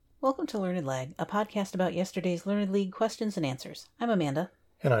Welcome to Learned Lag, a podcast about yesterday's Learned League questions and answers. I'm Amanda.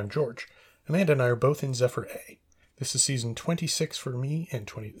 And I'm George. Amanda and I are both in Zephyr A. This is season 26 for me and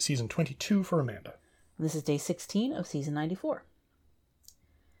season 22 for Amanda. This is day 16 of season 94.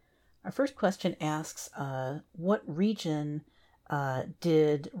 Our first question asks, what region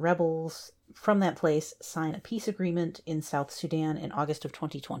did rebels from that place sign a peace agreement in South Sudan in August of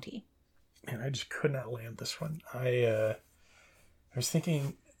 2020? Man, I just could not land this one. I was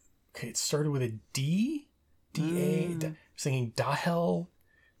thinking, okay, it started with a D? D-A? I was thinking Dahel,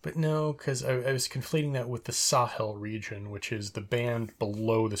 but no, because I was conflating that with the Sahel region, which is the band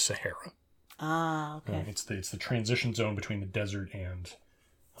below the Sahara. Ah, okay. It's the transition zone between the desert and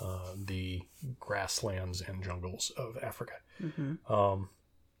the grasslands and jungles of Africa. Mm-hmm.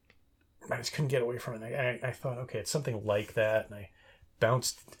 I just couldn't get away from it. I thought, okay, it's something like that, and I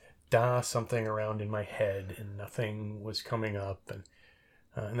bounced something around in my head, and nothing was coming up, and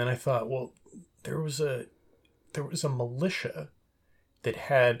then I thought, well, there was a militia that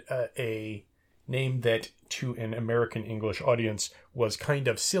had a name that to an American English audience was kind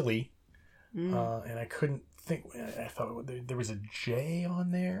of silly, and I couldn't think. I thought there was a J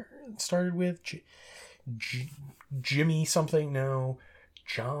on there. It started with Jimmy something. No,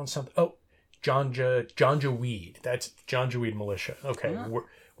 John something. Oh, Janjaweed. That's Janjaweed militia. Okay, yeah.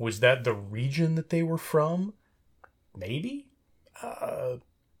 Was that the region that they were from? Maybe.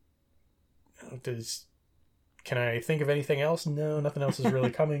 Can I think of anything else? No, nothing else is really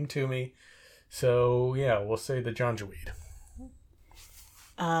coming to me. So yeah, we'll say the Janjaweed.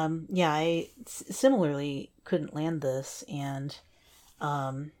 Yeah, I similarly couldn't land this, and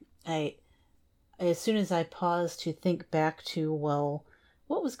I as soon as I paused to think back to, well,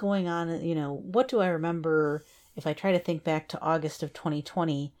 what was going on, what do I remember if I try to think back to August of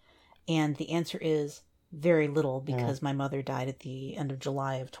 2020, and the answer is very little, because my mother died at the end of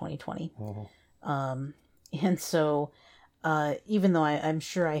July of 2020. And so even though I'm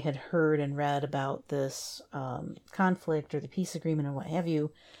sure I had heard and read about this conflict or the peace agreement and what have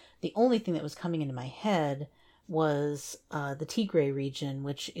you, the only thing that was coming into my head was the Tigray region,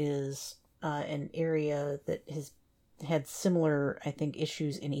 which is an area that has had similar, I think,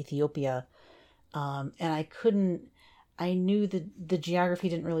 issues in Ethiopia. And I knew that the geography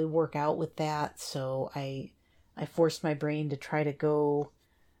didn't really work out with that, so I forced my brain to try to go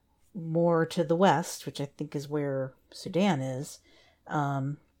more to the west, which I think is where Sudan is,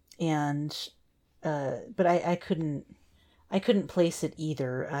 but I couldn't place it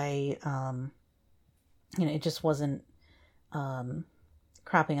either. It just wasn't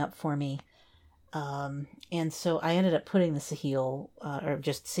cropping up for me, and so I ended up putting the Sahel, or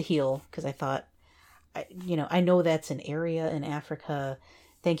just Sahel, because I thought, I know that's an area in Africa.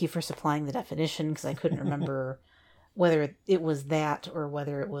 Thank you for supplying the definition, because I couldn't remember whether it was that or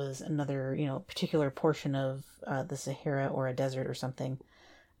whether it was another, particular portion of the Sahara or a desert or something.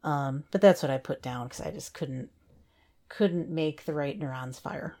 But that's what I put down, because I just couldn't make the right neurons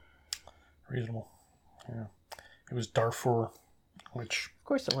fire. Reasonable. Yeah. It was Darfur, which... Of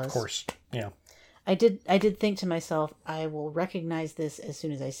course it was. Of course, yeah. I did think to myself, I will recognize this as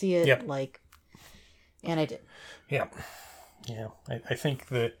soon as I see it. Yep. And I did. Yeah. Yeah. I think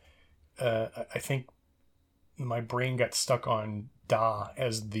that... I think my brain got stuck on da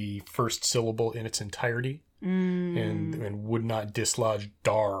as the first syllable in its entirety, and would not dislodge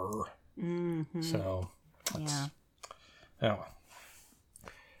dar. Mm-hmm. So, yeah. Oh.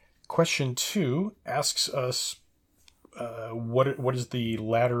 Question 2 asks us, what is the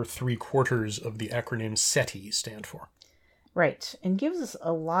latter 3/4 of the acronym SETI stand for? Right, and gives us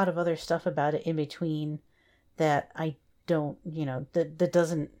a lot of other stuff about it in between that I don't, that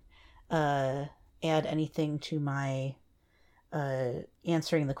doesn't add anything to my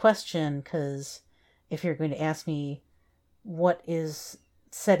answering the question, because if you're going to ask me what is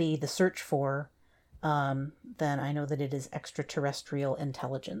SETI the search for, then I know that it is extraterrestrial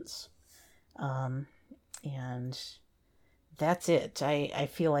intelligence. And that's it. I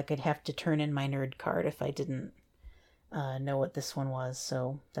feel like I'd have to turn in my nerd card if I didn't know what this one was,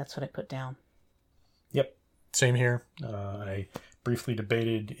 so that's what I put down. Yep, same here. I briefly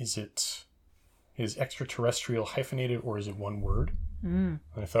debated, is extraterrestrial hyphenated or is it one word? And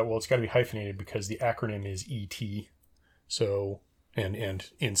I thought, well, it's got to be hyphenated because the acronym is ET. So, and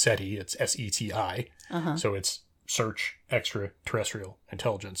in SETI, it's SETI. Uh-huh. So it's Search Extraterrestrial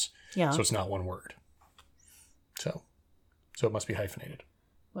Intelligence. Yeah. So it's not one word. So it must be hyphenated.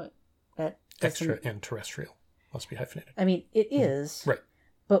 What? Extra and terrestrial must be hyphenated. I mean, it is. Right.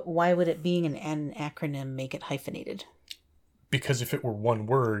 But why would it being an acronym make it hyphenated? Because if it were one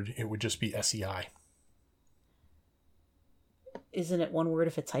word, it would just be SEI. isn't it one word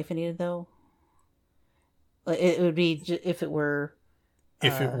if it's hyphenated though? It would be if it were.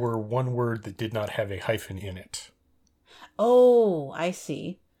 If it were one word that did not have a hyphen in it. Oh, I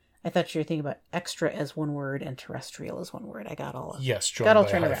see. I thought you were thinking about extra as one word and terrestrial as one word. I got all yes, got all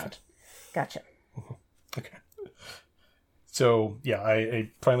turned around. Gotcha. Okay. So yeah,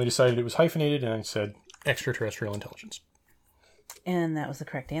 I finally decided it was hyphenated, and I said extraterrestrial intelligence. And that was the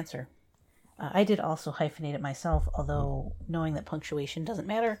correct answer. I did also hyphenate it myself, although knowing that punctuation doesn't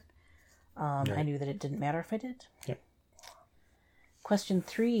matter, I knew that it didn't matter if I did. Yep. Question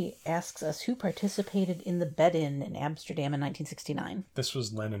 3 asks us who participated in the bed-in Amsterdam in 1969. This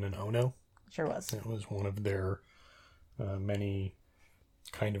was Lennon and Ono. Sure was. It was one of their many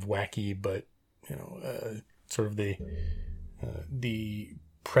kind of wacky, but sort of the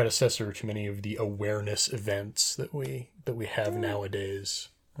predecessor to many of the awareness events that we have nowadays.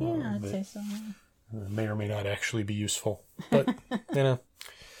 Yeah, I'd say so. May or may not actually be useful, but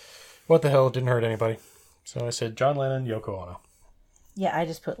what the hell? It didn't hurt anybody. So I said John Lennon, Yoko Ono. Yeah, I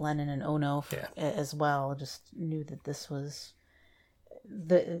just put Lennon and Ono as well. Just knew that this was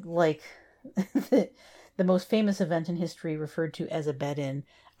the most famous event in history referred to as a bed-in.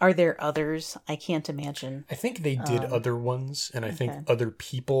 Are there others? I can't imagine. I think they did other ones, and I think other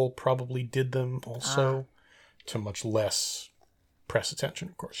people probably did them also, to much less press attention,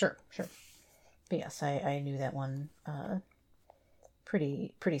 of course. Sure. But yes, I knew that one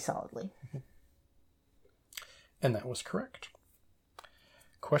pretty solidly. And that was correct.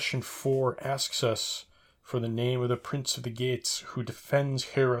 Question 4 asks us for the name of the Prince of the Gates who defends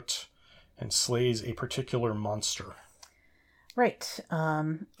Heorot and slays a particular monster. Right.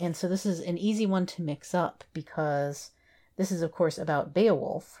 And so this is an easy one to mix up because this is, of course, about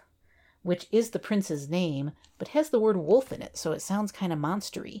Beowulf, which is the prince's name, but has the word wolf in it, so it sounds kind of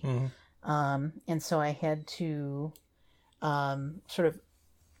monstery. Mm-hmm. And so I had to sort of,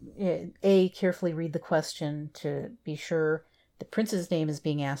 carefully read the question to be sure the prince's name is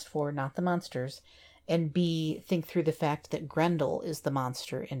being asked for, not the monster's, and B, think through the fact that Grendel is the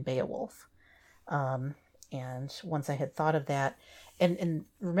monster in Beowulf. And once I had thought of that, and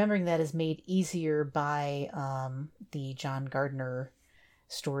remembering that is made easier by the John Gardner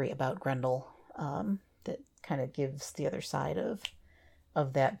story about Grendel, that kind of gives the other side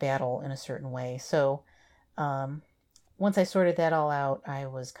of that battle in a certain way. So once I sorted that all out, I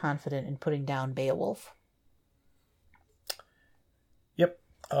was confident in putting down Beowulf. Yep.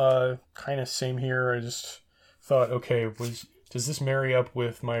 Kind of same here. I just thought, okay, does this marry up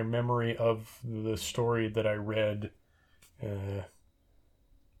with my memory of the story that I read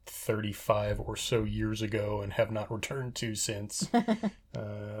 35 or so years ago and have not returned to since?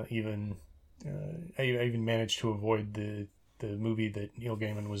 I even managed to avoid the movie that Neil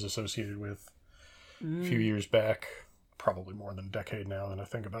Gaiman was associated with a few years back, probably more than a decade now than I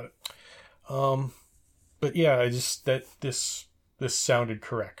think about it. But yeah, I just this sounded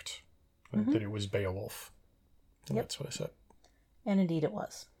correct, that it was Beowulf. And that's what I said. And indeed it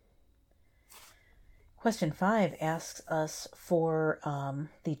was. Question 5 asks us for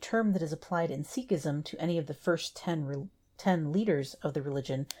the term that is applied in Sikhism to any of the first 10 leaders of the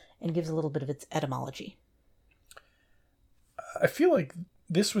religion and gives a little bit of its etymology. I feel like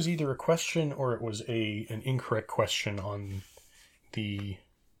this was either a question or it was an incorrect question on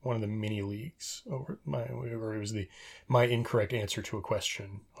one of the mini leagues or it was my incorrect answer to a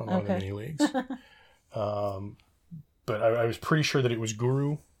question on one of the mini leagues. But I was pretty sure that it was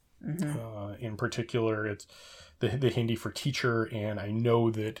guru. In particular, it's the Hindi for teacher, and I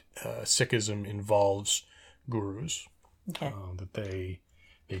know that Sikhism involves gurus. Okay. That they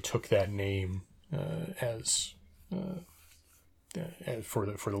took that name as for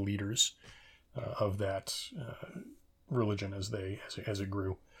the leaders of that religion as it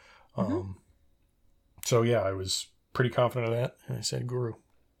grew. So yeah, I was pretty confident of that, and I said guru.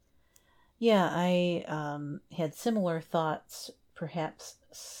 Yeah, I had similar thoughts, perhaps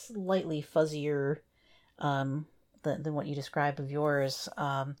slightly fuzzier than what you described of yours.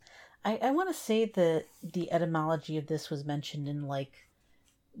 I want to say that the etymology of this was mentioned in like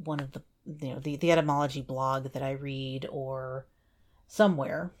one of the etymology blog that I read or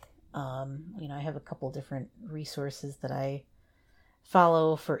somewhere. I have a couple different resources that I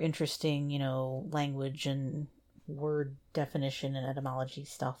follow for interesting, language and word definition and etymology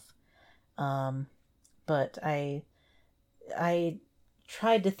stuff. But I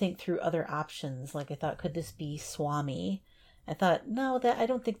tried to think through other options. Like I thought, could this be Swami? I thought, no, I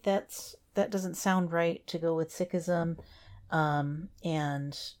don't think that doesn't sound right to go with Sikhism.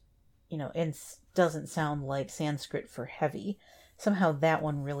 And doesn't sound like Sanskrit for heavy. Somehow that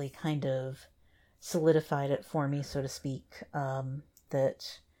one really kind of solidified it for me, so to speak.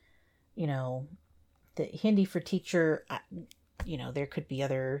 That, the Hindi for teacher, there could be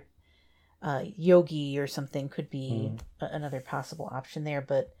other, yogi or something could be another possible option there,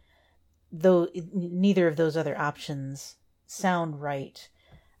 but though neither of those other options sound right,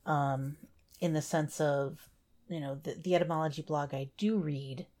 in the sense of, the etymology blog I do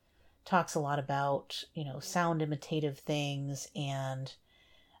read talks a lot about, sound imitative things and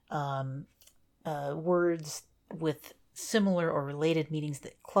words with similar or related meanings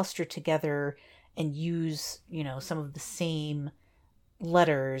that cluster together and use, some of the same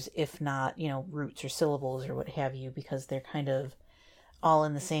letters, if not, roots or syllables or what have you, because they're kind of all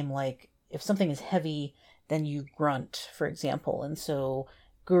in the same, like, if something is heavy, then you grunt, for example. And so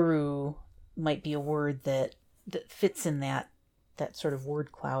guru might be a word that fits in that sort of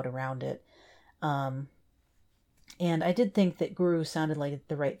word cloud around it. And I did think that guru sounded like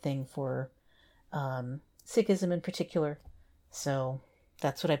the right thing for Sikhism in particular. So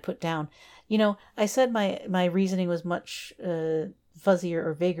that's what I put down. I said my reasoning was much fuzzier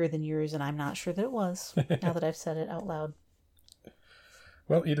or vaguer than yours, and I'm not sure that it was, now that I've said it out loud.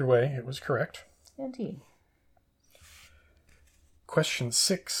 Well, either way, it was correct. Indeed. Question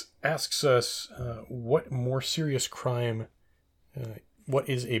 6 asks us, what is a more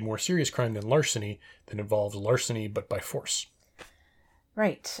serious crime than larceny that involves larceny but by force?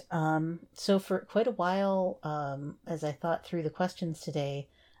 Right. So for quite a while, as I thought through the questions today,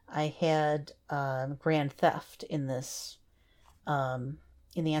 I had grand theft in this, in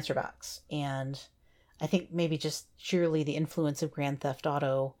the answer box. And I think maybe just surely the influence of Grand Theft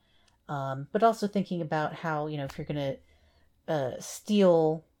Auto, but also thinking about how, if you're going to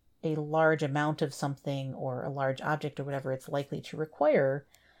steal a large amount of something or a large object or whatever, it's likely to require,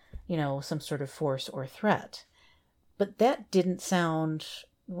 some sort of force or threat. But that didn't sound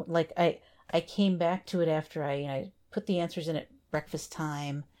like I came back to it after I put the answers in at breakfast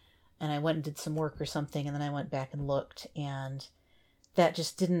time and I went and did some work or something, and then I went back and looked, and that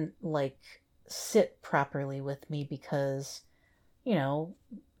just didn't sit properly with me because,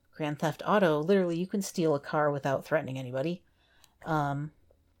 Grand Theft Auto, literally you can steal a car without threatening anybody. And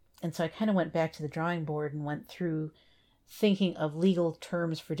so I kind of went back to the drawing board and went through thinking of legal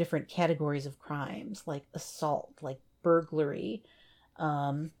terms for different categories of crimes, like assault, like burglary.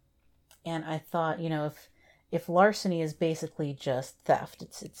 And I thought, if larceny is basically just theft,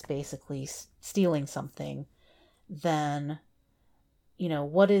 it's basically stealing something, then,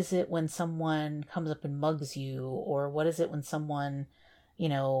 what is it when someone comes up and mugs you? Or what is it when someone,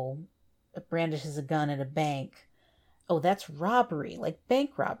 brandishes a gun at a bank? Oh, that's robbery, like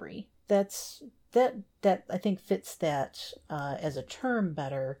bank robbery. That I think fits that as a term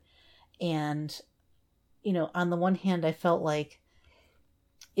better. And, on the one hand, I felt like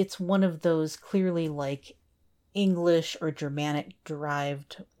it's one of those clearly English or Germanic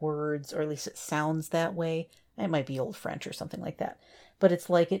derived words, or at least it sounds that way. It might be Old French or something like that. But it's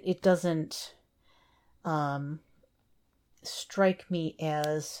it doesn't strike me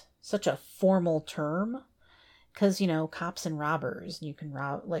as such a formal term. Because, cops and robbers, you can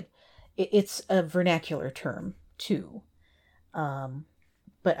rob, it's a vernacular term, too.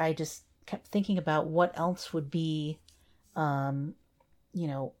 But I just kept thinking about what else would be, taking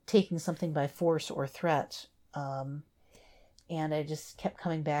something by force or threat. And I just kept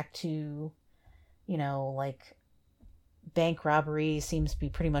coming back to, bank robbery seems to be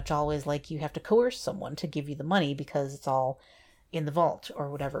pretty much always you have to coerce someone to give you the money because it's all in the vault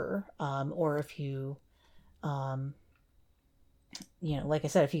or whatever. Or if you... like I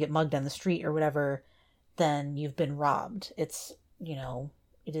said, if you get mugged on the street or whatever, then you've been robbed. It's,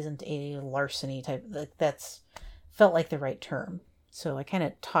 it isn't a larceny type. That's felt like the right term. So I kind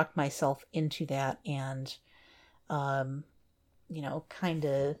of talked myself into that and, kind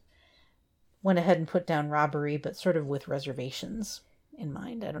of went ahead and put down robbery, but sort of with reservations in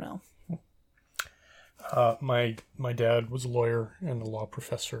mind. I don't know. My dad was a lawyer and a law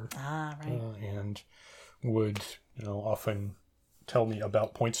professor. Ah, right. And would, often tell me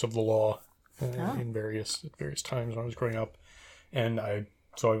about points of the law at various times when I was growing up. And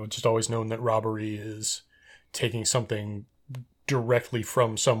so I just always known that robbery is taking something directly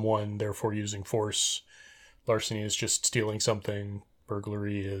from someone, therefore using force. Larceny is just stealing something.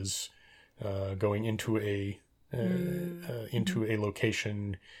 Burglary is going into a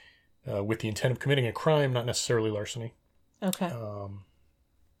location with the intent of committing a crime, not necessarily larceny. Okay.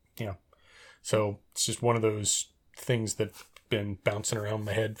 So it's just one of those things that's been bouncing around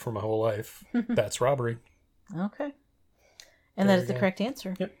my head for my whole life. That's robbery. Okay. And that is the correct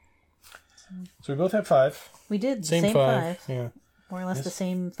answer. Yep. So we both had 5. We did. Same 5. Yeah. more or less the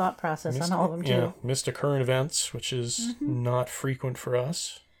same thought process on all of them, too. Yeah, missed a current events, which is not frequent for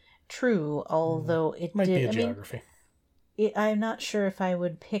us. True, although it Might did... be a geography. I'm not sure if I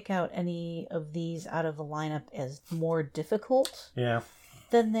would pick out any of these out of the lineup as more difficult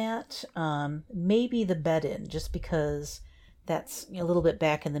than that. Maybe the bed-in, just because that's a little bit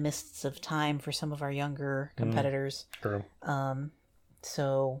back in the mists of time for some of our younger competitors. True.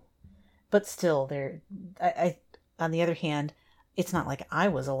 So, but still, I on the other hand, it's not like I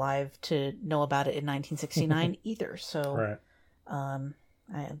was alive to know about it in 1969 either. So,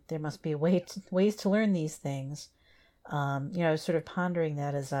 there must be ways to learn these things. I was sort of pondering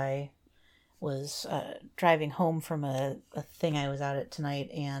that as I was driving home from a thing I was out at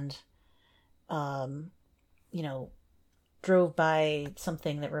tonight, and drove by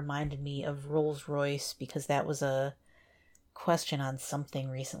something that reminded me of Rolls-Royce, because that was a question on something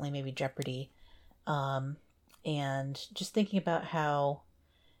recently, maybe Jeopardy, and just thinking about how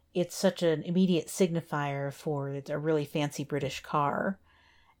it's such an immediate signifier for a really fancy British car,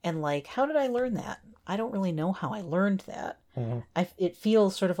 and like, how did I learn that? I don't really know how I learned that. It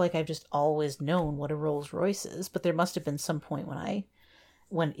feels sort of like I've just always known what a Rolls Royce is, but there must have been some point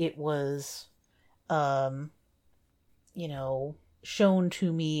when it was, shown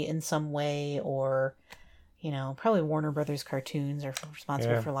to me in some way, or, probably Warner Brothers cartoons are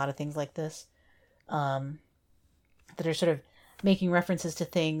responsible for a lot of things like this, that are sort of making references to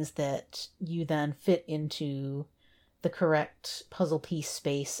things that you then fit into the correct puzzle piece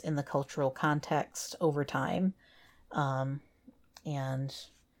space in the cultural context over time. So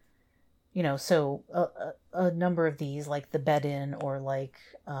a number of these, like the bed-in, or like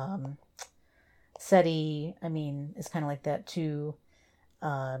SETI, is kind of like that too.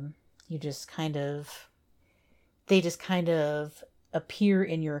 They just kind of appear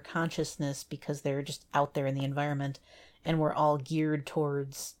in your consciousness because they're just out there in the environment, and we're all geared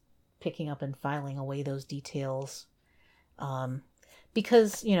towards picking up and filing away those details.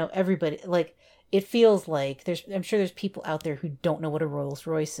 Because, everybody, like, it feels like I'm sure there's people out there who don't know what a Rolls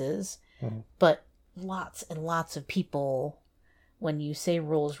Royce is, but lots and lots of people, when you say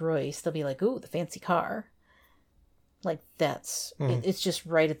Rolls Royce, they'll be like, ooh, the fancy car. Like, that's, it's just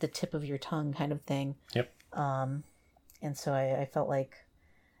right at the tip of your tongue kind of thing. Yep. And so I felt like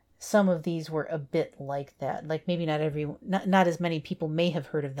some of these were a bit like that. Like, maybe not as many people may have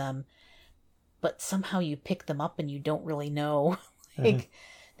heard of them, but somehow you pick them up and you don't really know. Like,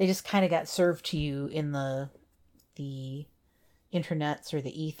 they just kind of got served to you in the internets or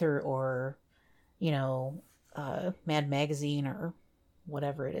the ether, or, Mad Magazine or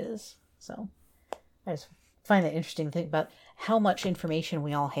whatever it is. So I just find that interesting to think about how much information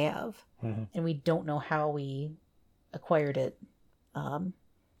we all have, and we don't know how we acquired it. And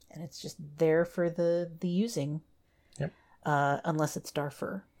it's just there for the using. Yep. Unless it's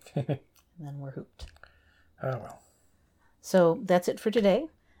Darfur. And then we're hooped. Oh, well. So that's it for today.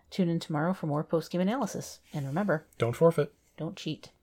 Tune in tomorrow for more post-game analysis. And remember, don't forfeit. Don't cheat.